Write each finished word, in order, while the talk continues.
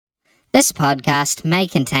This podcast may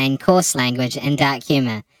contain coarse language and dark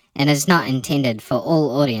humor and is not intended for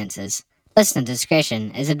all audiences. Listener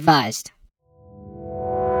discretion is advised.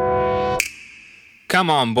 Come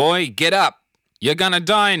on, boy, get up. You're gonna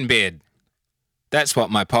die in bed. That's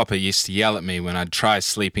what my papa used to yell at me when I'd try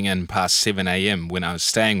sleeping in past 7 a.m. when I was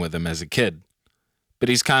staying with him as a kid. But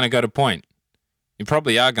he's kinda got a point. You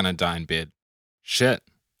probably are gonna die in bed. Shit,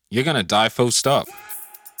 you're gonna die full stop.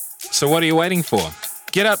 So what are you waiting for?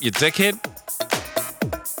 Get up, you dickhead.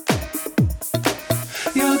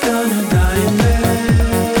 You're gonna die in bed,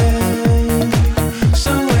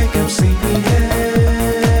 so wake up sleepyhead.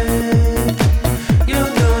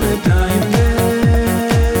 You're gonna die in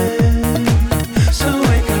bed, so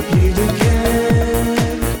wake up you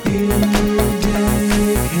dickhead, you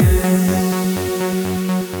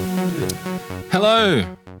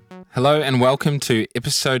dickhead. Hello and welcome to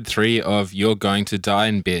episode 3 of You're Going to Die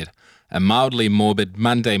in Bed, a mildly morbid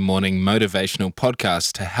Monday morning motivational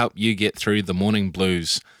podcast to help you get through the morning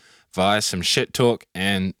blues via some shit talk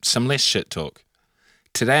and some less shit talk.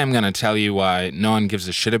 Today I'm going to tell you why no one gives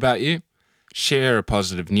a shit about you, share a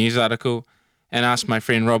positive news article, and ask my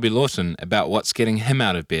friend Robbie Lawson about what's getting him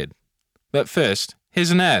out of bed. But first,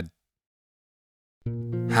 here's an ad.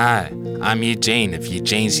 Hi, I'm Eugene of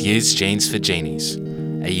Eugene's Used Jeans for Genies.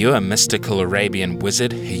 Are you a mystical Arabian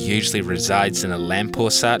wizard who usually resides in a lamp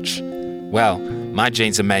or such? Well, my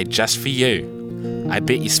jeans are made just for you. I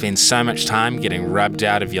bet you spend so much time getting rubbed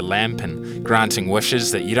out of your lamp and granting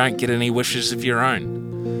wishes that you don't get any wishes of your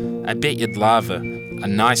own. I bet you'd love a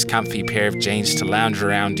nice comfy pair of jeans to lounge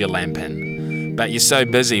around your lamp in. But you're so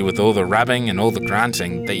busy with all the rubbing and all the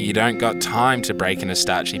granting that you don't got time to break in a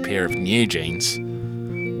starchy pair of new jeans.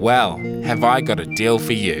 Well, have I got a deal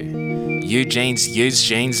for you. Eugene's used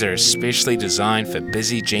jeans are especially designed for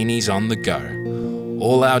busy genies on the go.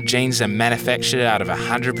 All our jeans are manufactured out of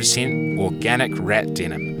 100% organic rat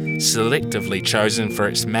denim, selectively chosen for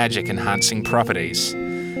its magic-enhancing properties.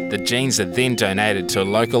 The jeans are then donated to a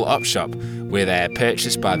local op shop where they are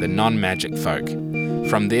purchased by the non-magic folk.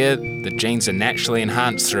 From there, the jeans are naturally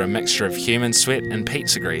enhanced through a mixture of human sweat and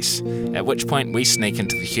pizza grease, at which point we sneak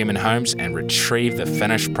into the human homes and retrieve the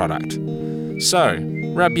finished product. So,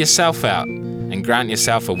 rub yourself out and grant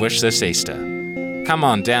yourself a wish this Easter. Come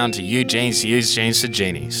on down to Eugene's Used Jeans for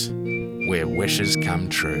Genies, where wishes come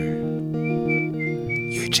true.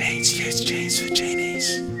 Eugene's Used Jeans for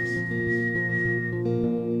Genies.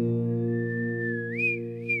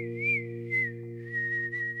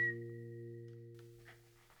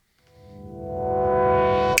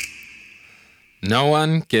 No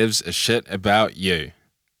one gives a shit about you.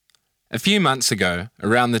 A few months ago,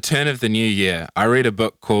 around the turn of the new year, I read a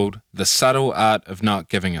book called The Subtle Art of Not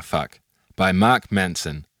Giving a Fuck by Mark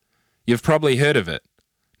Manson. You've probably heard of it.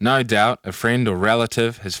 No doubt a friend or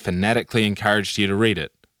relative has fanatically encouraged you to read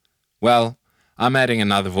it. Well, I'm adding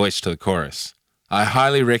another voice to the chorus. I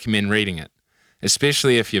highly recommend reading it,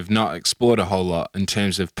 especially if you've not explored a whole lot in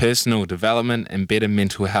terms of personal development and better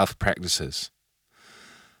mental health practices.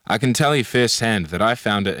 I can tell you firsthand that I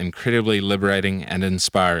found it incredibly liberating and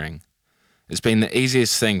inspiring. It's been the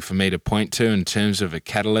easiest thing for me to point to in terms of a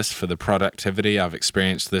catalyst for the productivity I've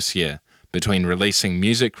experienced this year, between releasing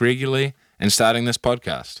music regularly and starting this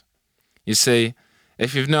podcast. You see,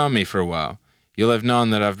 if you've known me for a while, you'll have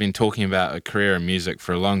known that I've been talking about a career in music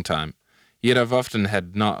for a long time, yet I've often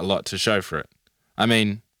had not a lot to show for it. I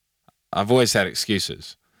mean, I've always had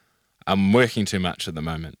excuses. I'm working too much at the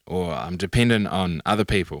moment, or I'm dependent on other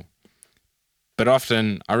people. But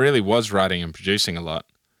often, I really was writing and producing a lot.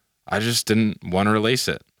 I just didn't want to release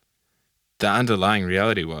it. The underlying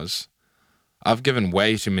reality was, I've given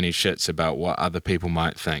way too many shits about what other people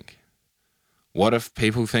might think. What if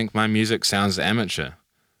people think my music sounds amateur?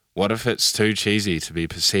 What if it's too cheesy to be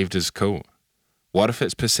perceived as cool? What if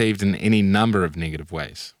it's perceived in any number of negative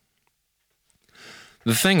ways?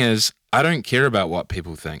 The thing is, I don't care about what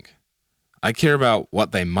people think. I care about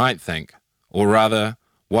what they might think, or rather,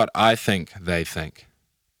 what I think they think.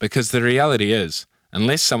 Because the reality is,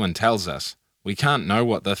 unless someone tells us, we can't know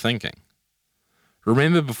what they're thinking.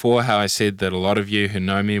 Remember before how I said that a lot of you who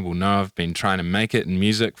know me will know I've been trying to make it in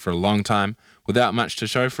music for a long time without much to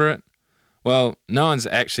show for it? Well, no one's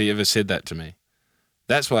actually ever said that to me.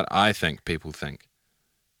 That's what I think people think.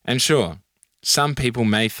 And sure, some people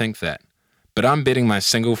may think that, but I'm betting my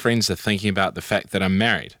single friends are thinking about the fact that I'm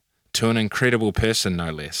married, to an incredible person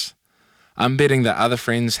no less. I'm betting that other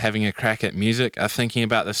friends having a crack at music are thinking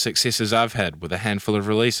about the successes I've had with a handful of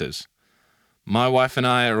releases. My wife and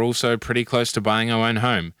I are also pretty close to buying our own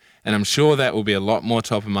home, and I'm sure that will be a lot more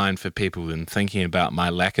top of mind for people than thinking about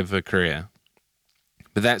my lack of a career.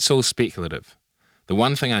 But that's all speculative. The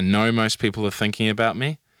one thing I know most people are thinking about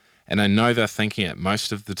me, and I know they're thinking it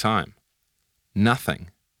most of the time.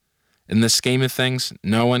 Nothing. In the scheme of things,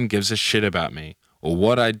 no one gives a shit about me, or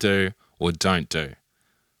what I do or don't do.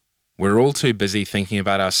 We're all too busy thinking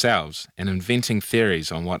about ourselves and inventing theories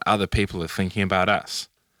on what other people are thinking about us.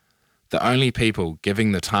 The only people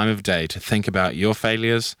giving the time of day to think about your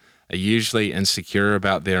failures are usually insecure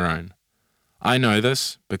about their own. I know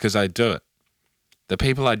this because I do it. The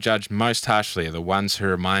people I judge most harshly are the ones who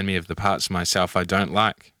remind me of the parts of myself I don't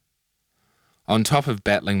like. On top of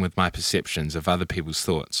battling with my perceptions of other people's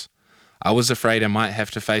thoughts, I was afraid I might have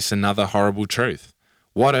to face another horrible truth.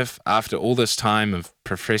 What if, after all this time of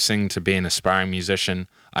professing to be an aspiring musician,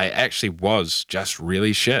 I actually was just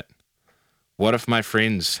really shit? What if my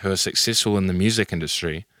friends who are successful in the music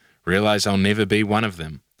industry realize I'll never be one of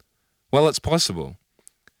them? Well, it's possible.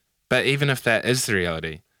 But even if that is the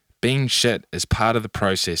reality, being shit is part of the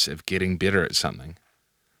process of getting better at something.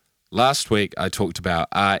 Last week, I talked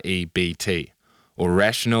about REBT, or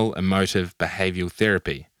Rational Emotive Behavioral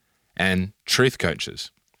Therapy, and truth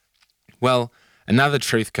coaches. Well, another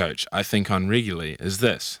truth coach I think on regularly is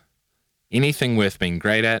this. Anything worth being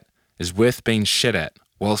great at is worth being shit at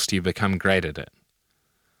whilst you become great at it.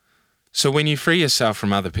 So when you free yourself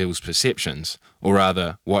from other people's perceptions, or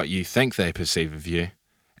rather what you think they perceive of you,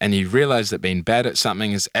 and you realize that being bad at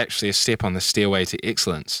something is actually a step on the stairway to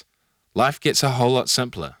excellence, life gets a whole lot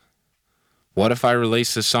simpler. What if I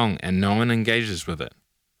release a song and no one engages with it?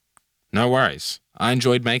 No worries, I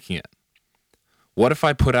enjoyed making it. What if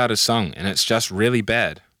I put out a song and it's just really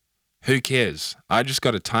bad? Who cares? I just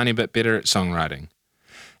got a tiny bit better at songwriting.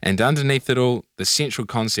 And underneath it all, the central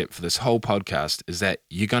concept for this whole podcast is that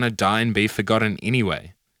you're going to die and be forgotten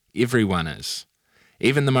anyway. Everyone is.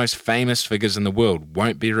 Even the most famous figures in the world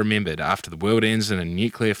won't be remembered after the world ends in a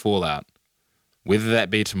nuclear fallout, whether that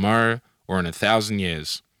be tomorrow or in 1,000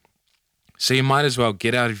 years. So you might as well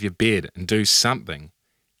get out of your bed and do something,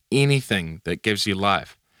 anything that gives you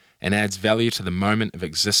life and adds value to the moment of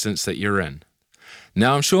existence that you're in.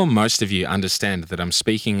 Now, I'm sure most of you understand that I'm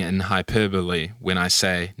speaking in hyperbole when I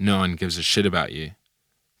say no one gives a shit about you.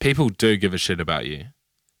 People do give a shit about you.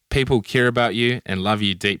 People care about you and love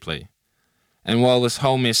you deeply. And while this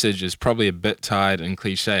whole message is probably a bit tired and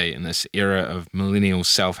cliche in this era of millennial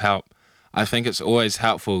self-help, I think it's always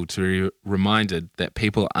helpful to be reminded that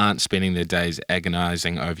people aren't spending their days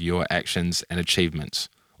agonizing over your actions and achievements,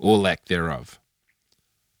 or lack thereof.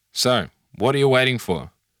 So, what are you waiting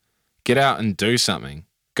for? Get out and do something.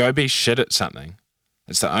 Go be shit at something.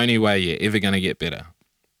 It's the only way you're ever going to get better.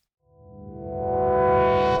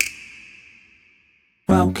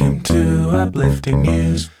 Welcome to Uplifting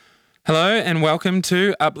News. Hello and welcome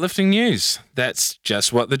to Uplifting News. That's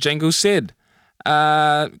just what the jingle said.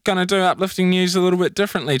 Gonna do Uplifting News a little bit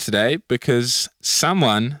differently today because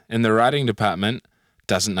someone in the writing department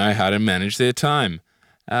doesn't know how to manage their time.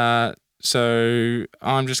 So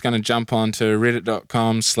I'm just going to jump on to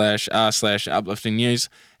reddit.com/r/uplifting news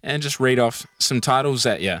and just read off some titles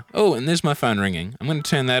at you. Oh, and there's my phone ringing. I'm going to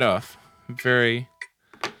turn that off. Very,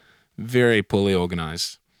 very poorly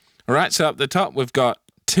organized. All right, so up the top, we've got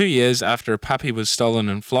 2 years after a puppy was stolen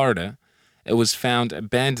in Florida, it was found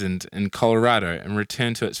abandoned in Colorado and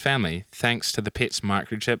returned to its family thanks to the pet's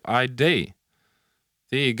microchip ID.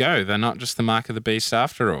 There you go. They're not just the mark of the beast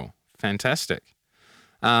after all. Fantastic.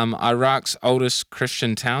 Iraq's oldest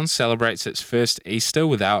Christian town celebrates its first Easter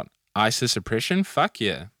without ISIS oppression. Fuck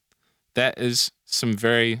yeah. That is some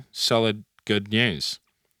very solid, good news.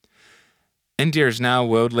 India is now a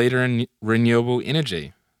world leader in renewable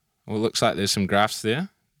energy. Well, it looks like there's some graphs there.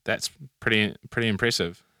 That's pretty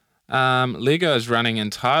impressive. Lego is running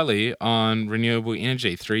entirely on renewable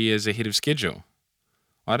energy 3 years ahead of schedule.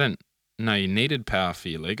 I didn't know you needed power for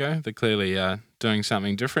your Lego. They're clearly doing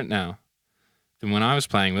something different now than when I was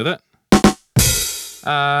playing with it.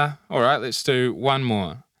 All right, let's do one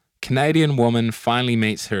more. Canadian woman finally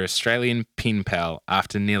meets her Australian pen pal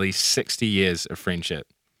after nearly 60 years of friendship.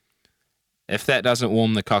 If that doesn't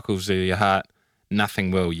warm the cockles of your heart, nothing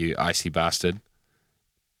will, you icy bastard.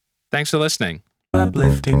 Thanks for listening.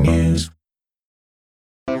 Uplifting News.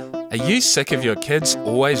 Are you sick of your kids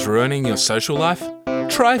always ruining your social life?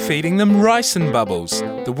 Try feeding them Ricin Bubbles,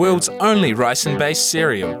 the world's only ricin-based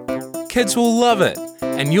cereal. Kids will love it,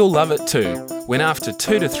 and you'll love it too, when after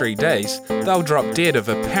 2 to 3 days, they'll drop dead of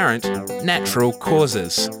apparent natural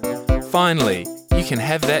causes. Finally, you can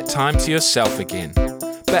have that time to yourself again.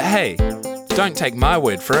 But hey, don't take my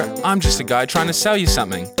word for it, I'm just a guy trying to sell you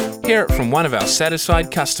something. Hear it from one of our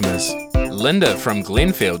satisfied customers. Linda from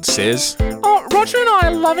Glenfield says, "Oh, Roger and I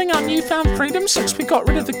are loving our newfound freedom since we got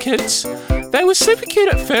rid of the kids. They were super cute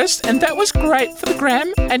at first, and that was great for the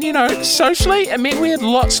gram. And socially, it meant we had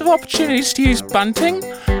lots of opportunities to use bunting.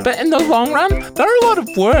 But in the long run, they're a lot of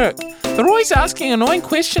work. They're always asking annoying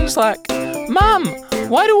questions like, Mum,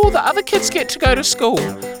 why do all the other kids get to go to school?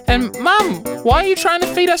 And Mum, why are you trying to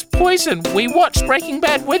feed us poison? We watched Breaking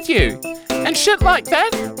Bad with you. And shit like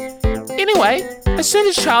that. Anyway, as soon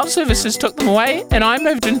as child services took them away and I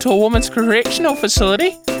moved into a women's correctional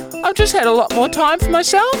facility, I've just had a lot more time for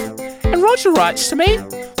myself. And Roger writes to me.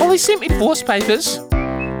 Well, he sent me divorce papers.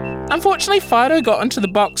 Unfortunately, Fido got into the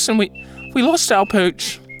box and we lost our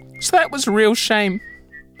pooch. So that was a real shame.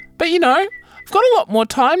 But I've got a lot more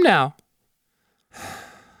time now.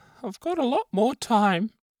 I've got a lot more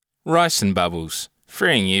time. Rice and Bubbles,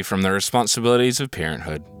 freeing you from the responsibilities of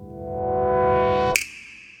parenthood.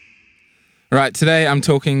 Right, today I'm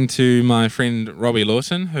talking to my friend Robbie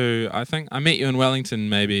Lawson, who I think I met you in Wellington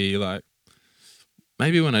maybe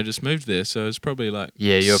when I just moved there, so it's probably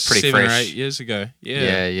Yeah, you're pretty 7 or fresh. 8 years ago.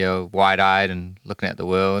 Yeah, you're wide-eyed and looking at the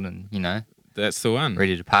world and, That's the one.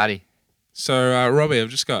 ready to party. So, Robbie, I've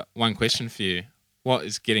just got one question for you. What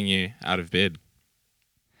is getting you out of bed?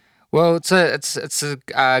 Well, it's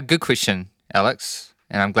a good question, Alex,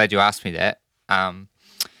 and I'm glad you asked me that. And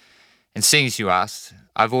seeing as you asked,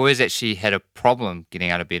 I've always actually had a problem getting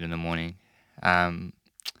out of bed in the morning. I've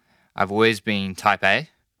always been type A.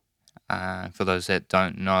 For those that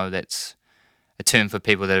don't know, that's a term for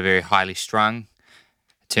people that are very highly strung,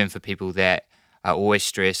 a term for people that are always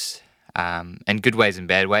stressed, in good ways and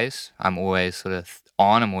bad ways. I'm always sort of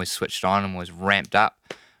on, I'm always switched on, I'm always ramped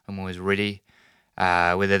up, I'm always ready.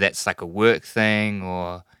 Whether that's like a work thing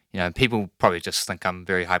or, people probably just think I'm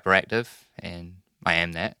very hyperactive, and I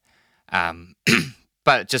am that.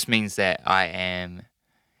 But it just means that I'm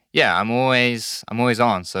always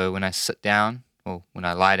on. So when I sit down or when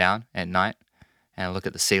I lie down at night and I look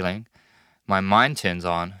at the ceiling, my mind turns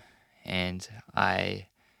on and I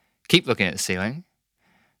keep looking at the ceiling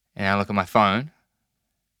and I look at my phone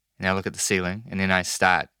and I look at the ceiling and then I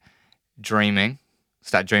start dreaming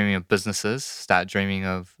of businesses, start dreaming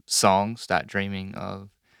of songs, start dreaming of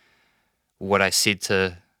what I said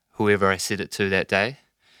to whoever I said it to that day.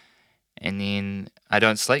 And then I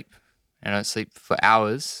don't sleep. I don't sleep for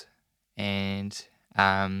hours. And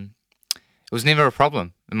it was never a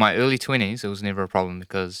problem. In my early 20s, it was never a problem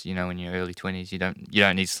because, in your early 20s, you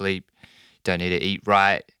don't need sleep. You don't need to eat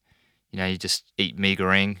right. You just eat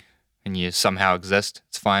meagering and you somehow exist.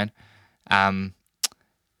 It's fine.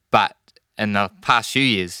 But in the past few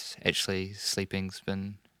years, actually, sleeping's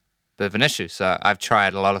been a bit of an issue. So I've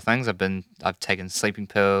tried a lot of things. I've taken sleeping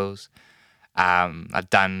pills. I've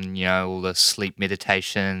done, all the sleep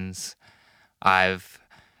meditations. I've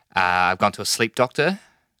gone to a sleep doctor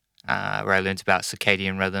where I learned about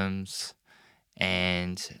circadian rhythms.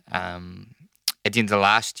 And at the end of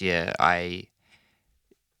last year, I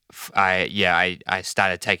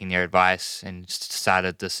started taking their advice and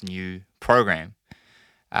started this new program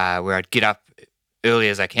where I'd get up early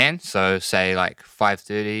as I can, so say like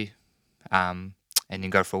 5:30, and then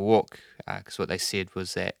go for a walk. Because what they said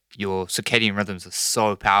was that your circadian rhythms are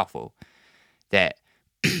so powerful that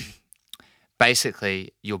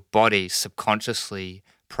basically your body subconsciously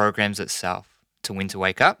programs itself to when to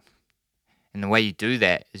wake up. And the way you do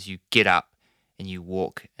that is you get up and you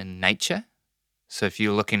walk in nature. So if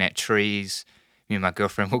you're looking at trees, me and my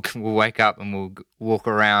girlfriend will wake up and we'll walk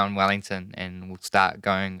around Wellington and we'll start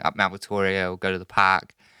going up Mount Victoria. We'll go to the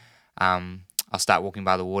park. I'll start walking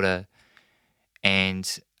by the water.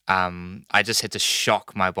 And I just had to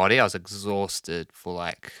shock my body. I was exhausted for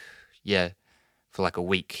like a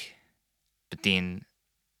week. But then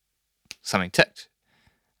something ticked.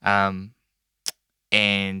 And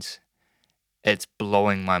it's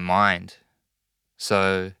blowing my mind.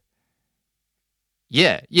 So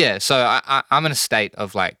so I'm in a state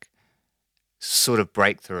of like sort of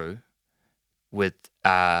breakthrough with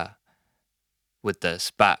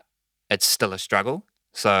this, but it's still a struggle.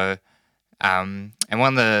 So and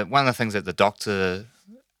one of the things that the doctor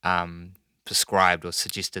prescribed or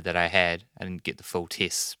suggested that I didn't get the full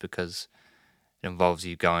tests because it involves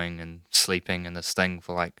you going and sleeping in this thing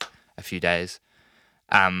for like a few days.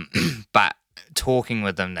 But talking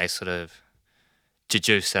with them, they sort of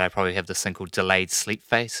deduced that I probably have this thing called delayed sleep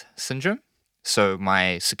phase syndrome. So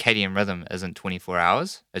my circadian rhythm isn't 24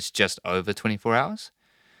 hours. It's just over 24 hours.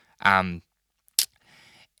 And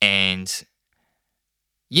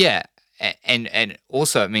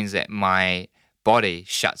also it means that my body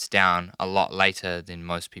shuts down a lot later than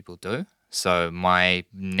most people do. So my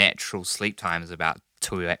natural sleep time is about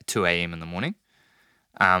 2 a.m. in the morning.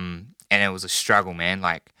 And it was a struggle, man.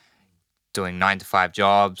 Like doing 9 to 5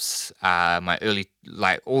 jobs. My early,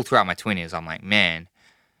 like all throughout my 20s, I'm like, man,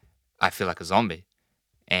 I feel like a zombie.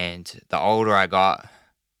 And the older I got,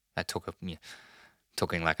 I took a, yeah,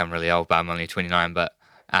 talking like I'm really old, but I'm only 29. But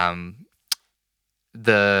um,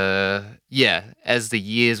 as the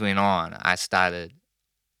years went on, I started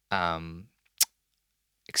um,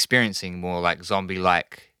 experiencing more like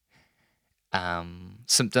zombie-like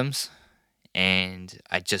symptoms, and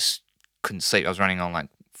I just couldn't sleep. I was running on like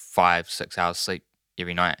 5-6 hours sleep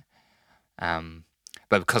every night.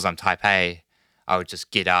 But because I'm type A, I would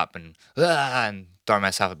just get up and throw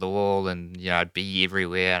myself at the wall, and I'd be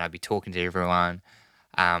everywhere and I'd be talking to everyone.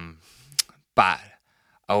 Um, but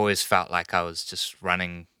I always felt like I was just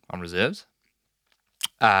running on reserves.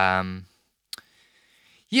 Um,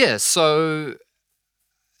 yeah, so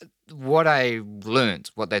what I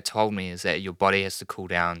learned, what they told me, is that your body has to cool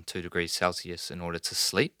down 2 degrees Celsius in order to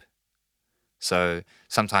sleep. So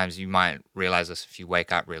sometimes you might realize this if you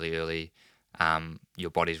wake up really early,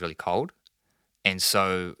 your body's really cold. And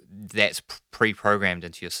so that's pre-programmed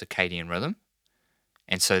into your circadian rhythm.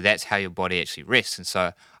 And so that's how your body actually rests. And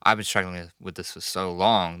so I've been struggling with this for so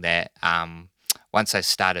long that once I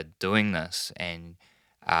started doing this and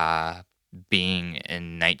being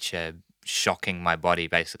in nature, shocking my body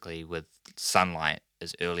basically with sunlight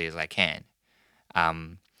as early as I can,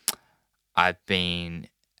 I've been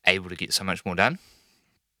able to get so much more done.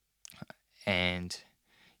 And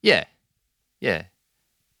yeah.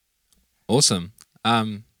 Awesome.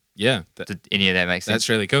 Yeah, Did any of that make sense? that's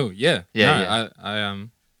really cool. Yeah. Yeah, No, yeah. I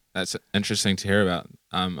that's interesting to hear about.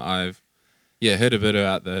 I've heard a bit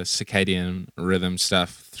about the circadian rhythm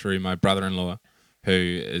stuff through my brother-in-law, who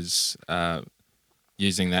is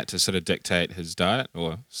using that to sort of dictate his diet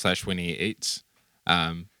or / when he eats,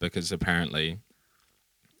 because apparently,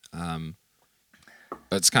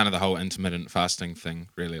 it's kind of the whole intermittent fasting thing,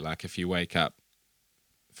 really. Like if you wake up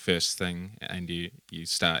first thing and you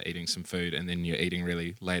start eating some food and then you're eating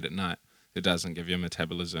really late at night, it doesn't give your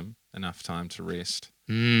metabolism enough time to rest.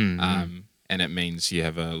 And it means you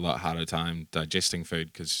have a lot harder time digesting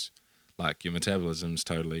food because like your metabolism's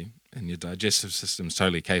totally and your digestive system's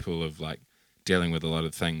totally capable of like dealing with a lot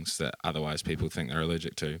of things that otherwise people think they're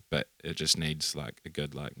allergic to, but it just needs like a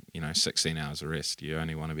good 16 hours of rest. You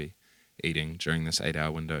only want to be eating during this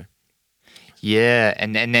 8-hour window. Yeah,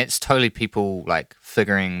 and that's totally people like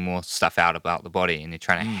figuring more stuff out about the body, and they're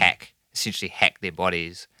trying to essentially hack their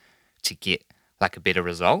bodies to get like a better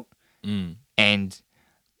result. And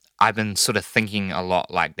I've been sort of thinking a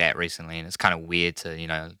lot like that recently, and it's kind of weird to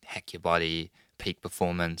hack your body, peak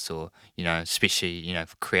performance, or especially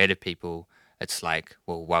for creative people, it's like,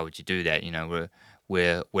 well, why would you do that?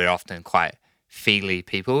 We're often quite feely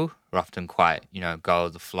people. We're often quite go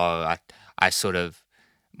with the flow. I sort of,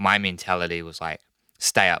 my mentality was like,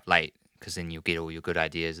 stay up late because then you'll get all your good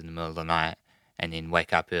ideas in the middle of the night, and then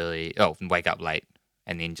wake up late,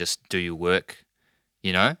 and then just do your work,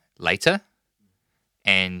 later.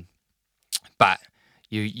 But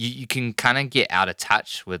you can kind of get out of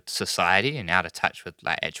touch with society and out of touch with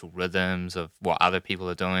like actual rhythms of what other people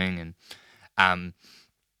are doing. And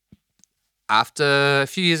after a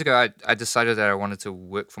few years ago, I decided that I wanted to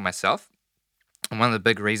work for myself. And one of the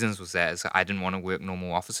big reasons was that I didn't want to work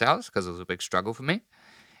normal office hours because it was a big struggle for me.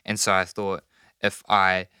 And so I thought if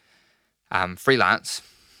I freelance,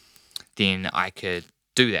 then I could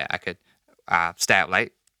do that. I could stay up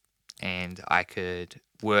late and I could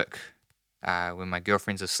work when my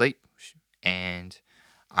girlfriend's asleep, and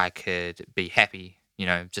I could be happy,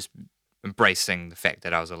 just embracing the fact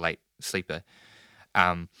that I was a late sleeper.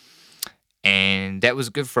 And that was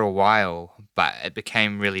good for a while, but it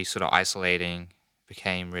became really sort of isolating,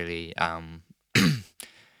 became really,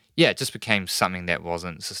 it just became something that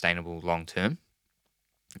wasn't sustainable long term.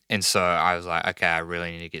 And so I was like, okay, I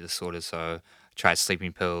really need to get this sorted. So I tried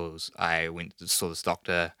sleeping pills. I went to saw this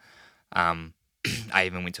doctor. I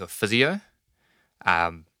even went to a physio.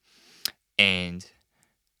 And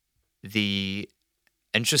the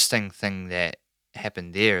interesting thing that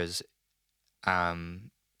happened there is, because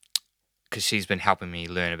she's been helping me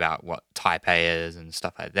learn about what type A is and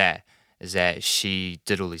stuff like that, is that she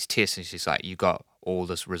did all these tests and she's like, you got all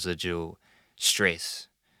this residual stress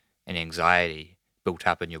and anxiety built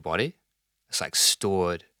up in your body. It's like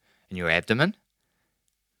stored in your abdomen.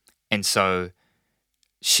 And so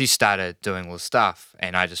she started doing all this stuff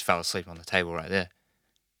and I just fell asleep on the table right there.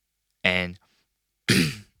 And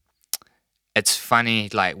it's funny,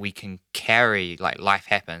 like we can carry, like life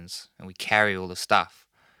happens and we carry all the stuff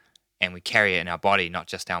and we carry it in our body, not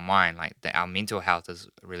just our mind. Like our mental health is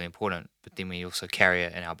really important, but then we also carry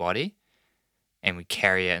it in our body and we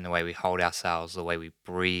carry it in the way we hold ourselves, the way we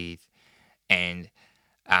breathe, and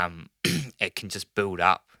it can just build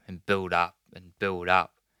up and build up and build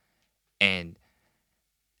up. And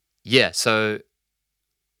yeah, so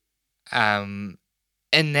in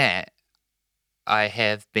that, I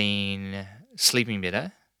have been sleeping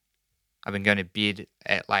better. I've been going to bed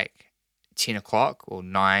at like 10 o'clock or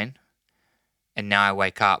 9, and now I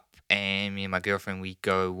wake up and me and my girlfriend, we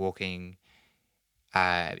go walking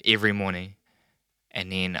every morning,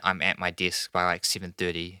 and then I'm at my desk by like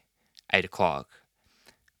 7:30, 8 o'clock,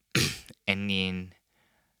 and then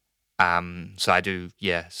so I do,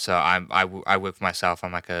 yeah. So I work for myself.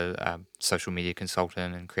 I'm like a social media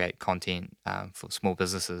consultant and create content for small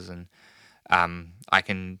businesses, and I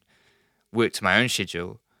can work to my own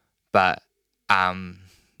schedule, but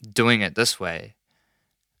doing it this way,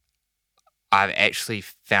 I've actually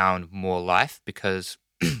found more life because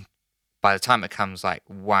by the time it comes like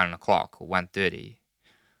 1 o'clock or 1:30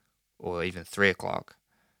 or even 3 o'clock,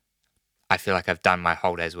 I feel like I've done my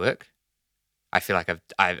whole day's work. I feel like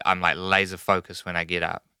I'm like laser focused when I get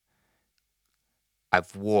up.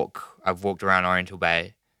 I've walked around Oriental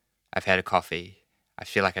Bay. I've had a coffee. I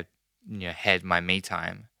feel like I've had my me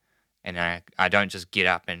time, and I don't just get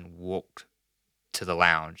up and walk to the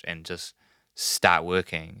lounge and just start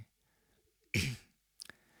working.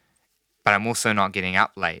 But I'm also not getting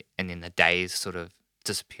up late, and then the day is sort of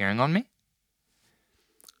disappearing on me.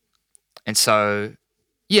 And so,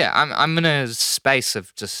 yeah, I'm in a space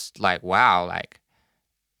of just like, wow, like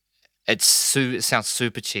it sounds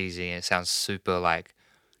super cheesy. It sounds super like,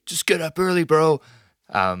 just get up early, bro.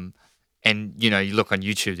 And you look on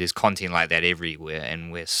YouTube, there's content like that everywhere,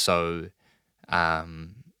 and we're so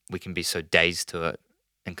we can be so dazed to it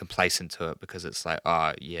and complacent to it because it's like,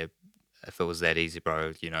 oh yeah, if it was that easy,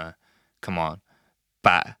 bro, come on.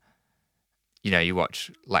 But you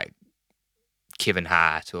watch like Kevin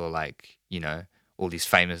Hart or like all these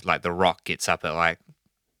famous, like The Rock gets up at like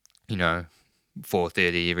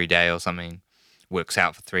 4:30 every day or something, works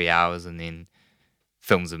out for 3 hours, and then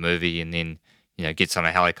films a movie, and then gets on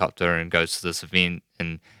a helicopter and goes to this event,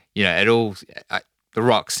 and it all. The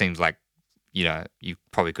Rock seems like you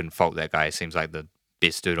probably couldn't fault that guy. He seems like the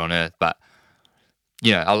best dude on earth, but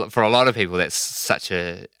for a lot of people that's such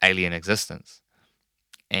a alien existence.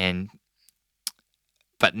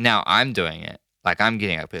 But now I'm doing it. Like I'm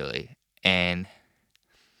getting up early, and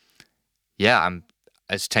yeah,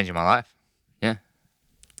 it's changing my life. Yeah.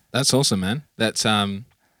 That's awesome, man. That's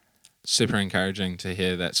super encouraging to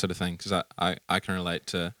hear that sort of thing, because I can relate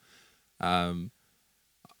to. I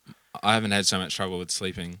haven't had so much trouble with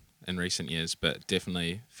sleeping in recent years, but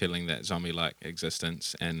definitely feeling that zombie-like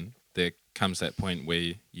existence, and there comes that point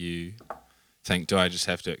where you think, do I just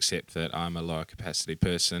have to accept that I'm a lower capacity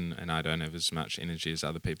person and I don't have as much energy as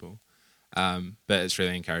other people? But it's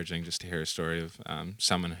really encouraging just to hear a story of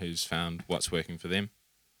someone who's found what's working for them.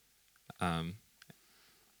 And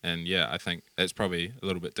yeah, I think it's probably a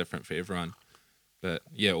little bit different for everyone. But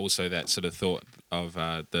yeah, also that sort of thought of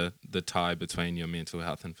the tie between your mental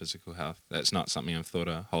health and physical health. That's not something I've thought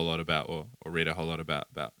a whole lot about or read a whole lot about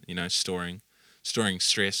storing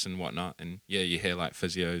stress and whatnot. And yeah, you hear like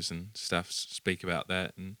physios and stuff speak about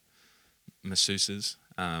that, and masseuses.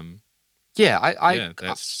 Yeah,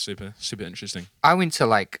 that's super interesting. I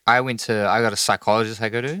got a psychologist I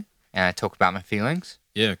go to, and I talk about my feelings.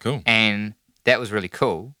 Yeah, cool. And that was really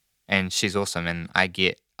cool, and she's awesome, and I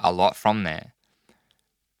get a lot from there.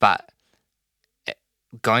 But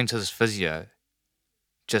going to this physio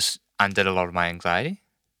just undid a lot of my anxiety,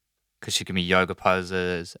 because she gave me yoga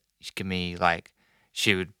poses.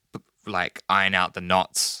 She would like iron out the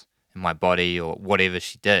knots in my body or whatever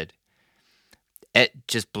she did. It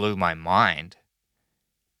just blew my mind.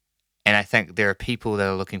 And I think there are people that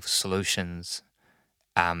are looking for solutions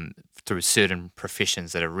through certain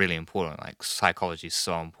professions that are really important. Like psychology is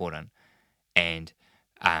so important, and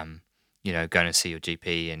going to see your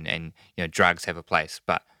GP and drugs have a place,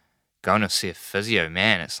 but going to see a physio,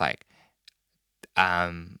 man, it's like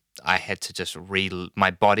I had to just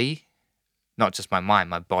my body, not just my mind,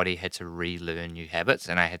 my body had to relearn new habits,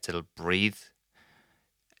 and I had to breathe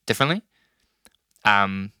differently.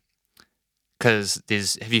 Because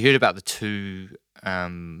have you heard about the two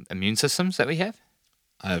immune systems that we have?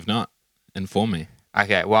 I have not. Inform me.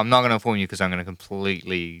 Okay, well, I'm not going to inform you because I'm going to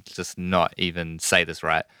completely just not even say this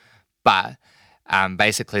right. But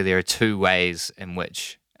basically, there are two ways in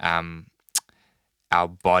which our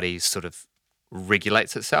body sort of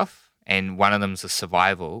regulates itself, and one of them is a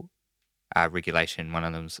survival regulation, one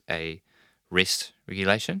of them is a rest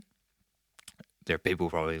regulation. There are people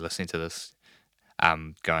probably listening to this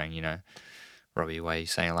going, Robbie, why are you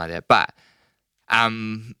saying it like that? But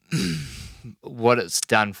what it's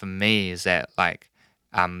done for me is that like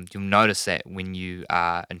you'll notice that when you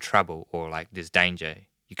are in trouble or like there's danger,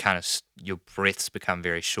 you kind of your breaths become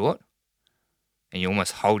very short, and you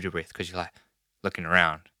almost hold your breath because you're like looking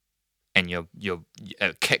around, and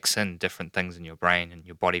it kicks in different things in your brain, and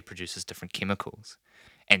your body produces different chemicals,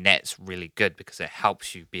 and that's really good because it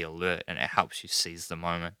helps you be alert, and it helps you seize the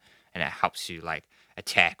moment, and it helps you like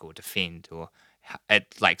attack or defend, or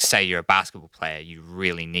like say you're a basketball player, you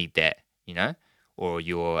really need that, you know, or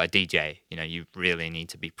you're a DJ, you know, you really need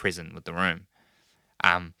to be present with the room.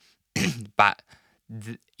 But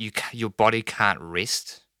your body can't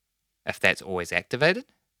rest if that's always activated.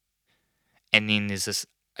 And then there's this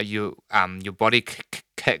your body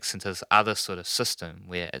kicks into this other sort of system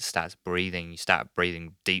where it starts breathing. You start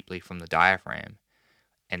breathing deeply from the diaphragm,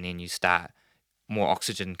 and then more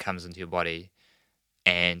oxygen comes into your body.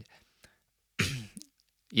 And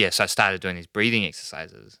yeah, so I started doing these breathing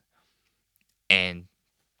exercises, and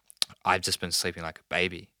I've just been sleeping like a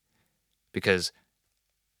baby because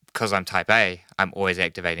I'm type A. I'm always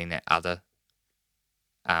activating that other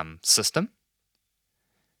system,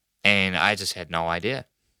 and I just had no idea.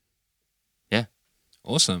 Yeah.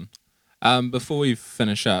 Awesome. Before we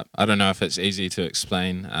finish up, I don't know if it's easy to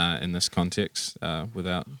explain in this context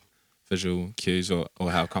without visual cues or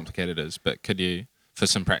how complicated it is, but could you, for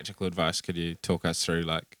some practical advice, could you talk us through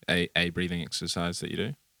like a breathing exercise that you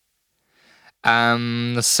do?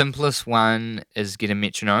 The simplest one is get a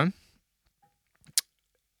metronome.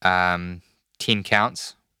 10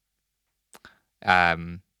 counts.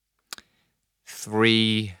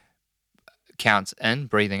 3 counts in,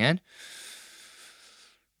 breathing in,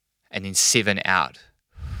 and then 7 out.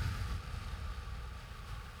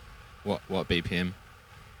 What BPM?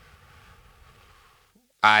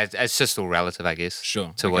 It's just all relative, I guess.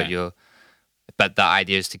 Sure. To what but the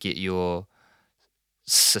idea is to get your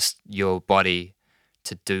body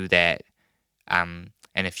to do that. And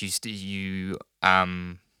if you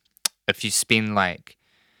spend like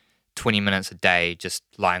 20 minutes a day just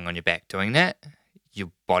lying on your back doing that,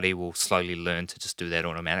 your body will slowly learn to just do that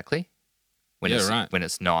automatically. When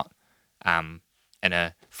it's not in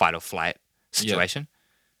a fight or flight situation.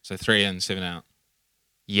 So 3 in, 7 out.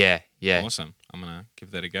 Yeah. Awesome. I'm gonna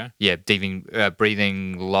give that a go. Yeah,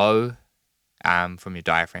 breathing low from your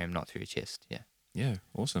diaphragm, not through your chest. Yeah. Yeah,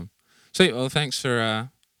 awesome. Sweet. Well, thanks for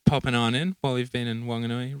popping on in while you've been in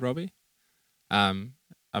Wanganui, Robbie.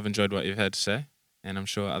 I've enjoyed what you've had to say, and I'm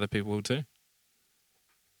sure other people will too.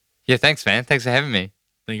 Yeah, thanks, man. Thanks for having me.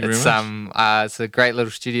 Thank you very much. It's a great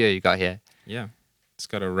little studio you got here. Yeah, it's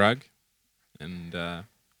got a rug and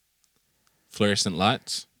fluorescent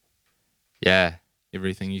lights. Yeah.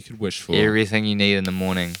 Everything you could wish for. Everything you need in the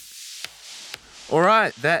morning. All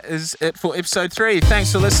right, that is it for episode 3.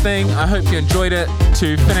 Thanks for listening. I hope you enjoyed it.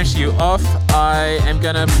 To finish you off, I am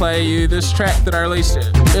going to play you this track that I released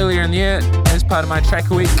earlier in the year as part of my Track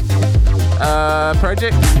a Week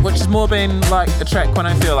project, which has more been like a track when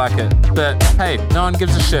I feel like it. But hey, no one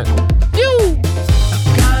gives a shit. You!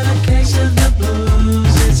 I've got a case of the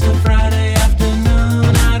blues. It's a Friday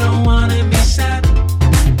afternoon. I don't wanna be sad.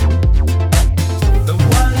 But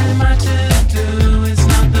what am I to do? It's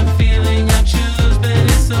not the feeling I choose, but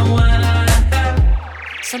it's the one I have.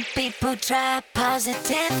 Some people try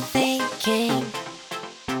positive thinking,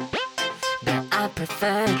 but I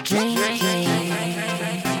prefer drinking.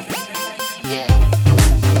 Yeah.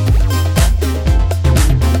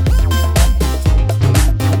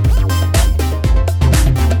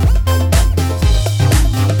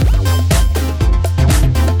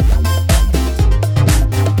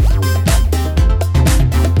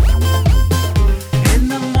 In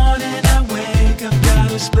the morning I wake up,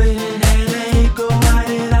 got a splitting headache. Oh, why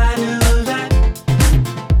did I do that?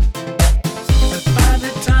 But by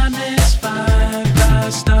the time it's 5, I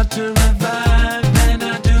start to revive, and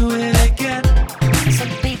I do it again.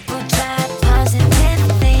 Some people try positive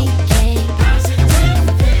thinking,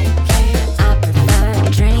 I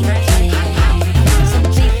prefer drinking. Some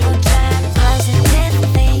people try positive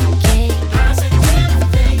thinking,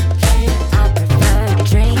 I prefer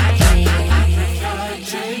drinking.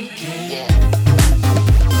 Yeah.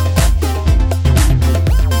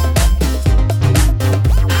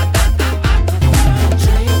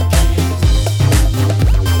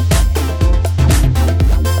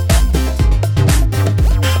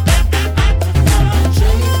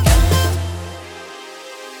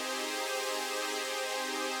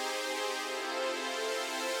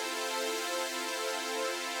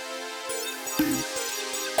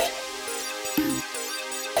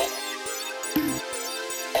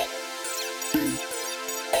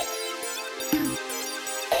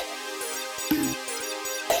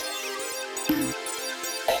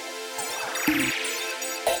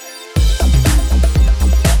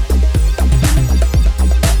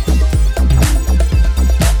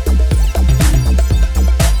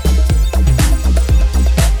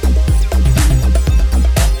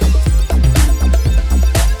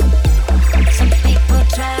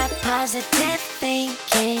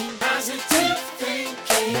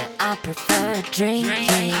 prefer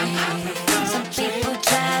drinking. Some people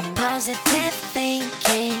try positive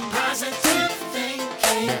thinking.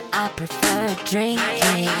 But I prefer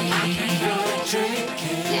drinking.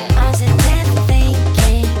 Positive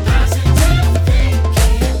thinking.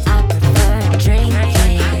 I prefer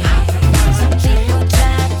drinking. Some people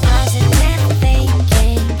try positive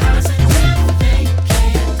thinking.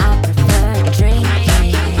 I prefer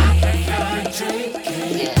drinking.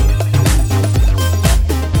 Yeah.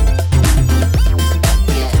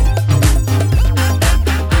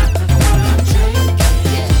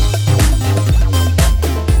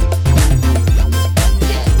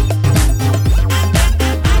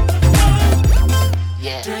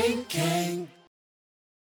 Yeah. Drinking.